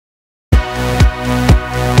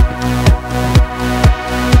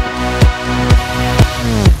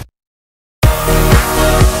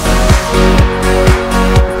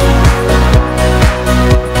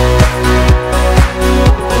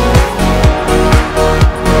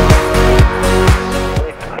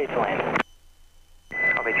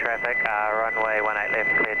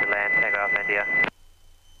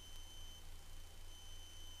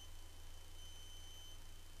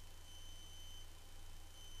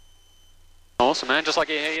Awesome, man, just like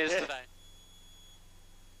he is today.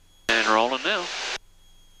 And rolling now.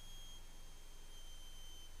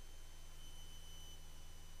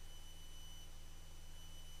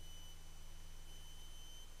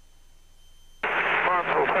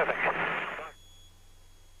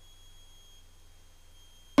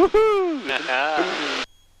 Woohoo!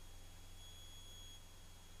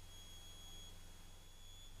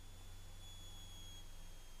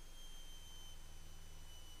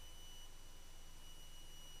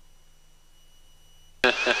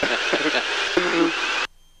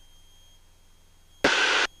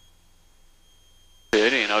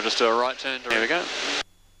 Beauty, and I'll just do a right turn. Here we go.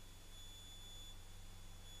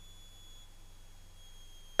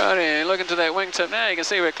 Righty, look into that wingtip now. You can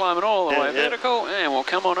see we're climbing all the way vertical, and we'll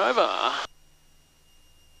come on over.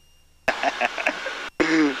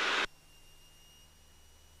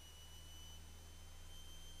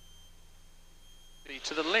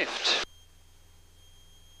 To the left.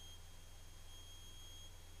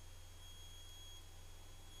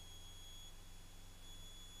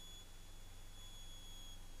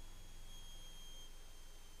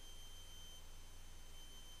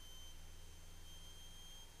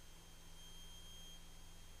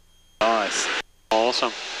 Nice.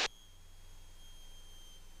 Awesome.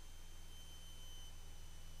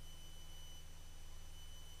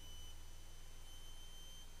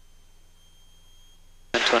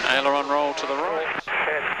 Into an aileron roll to the right. It's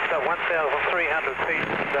 1,300 feet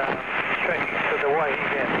tracking to the way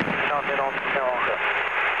again, not then on no longer.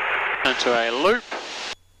 Into a loop.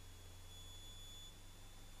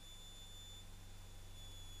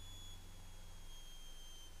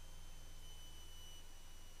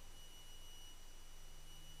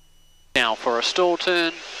 Now for a stall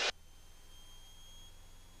turn.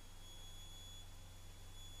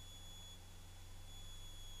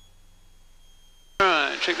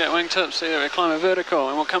 Alright, check that wingtip, see we're climbing vertical,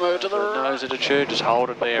 and we'll come over to the nose attitude, just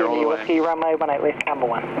hold it there all the way. Whiskey runway 18 left, number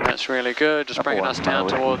 1. That's really good, just bringing us down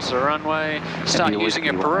towards the runway. Start using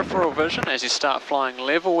your peripheral vision as you start flying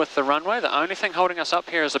level with the runway. The only thing holding us up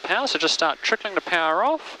here is the power, so just start trickling the power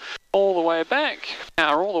off, all the way back,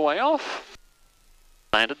 power all the way off.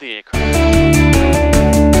 Landed the aircraft.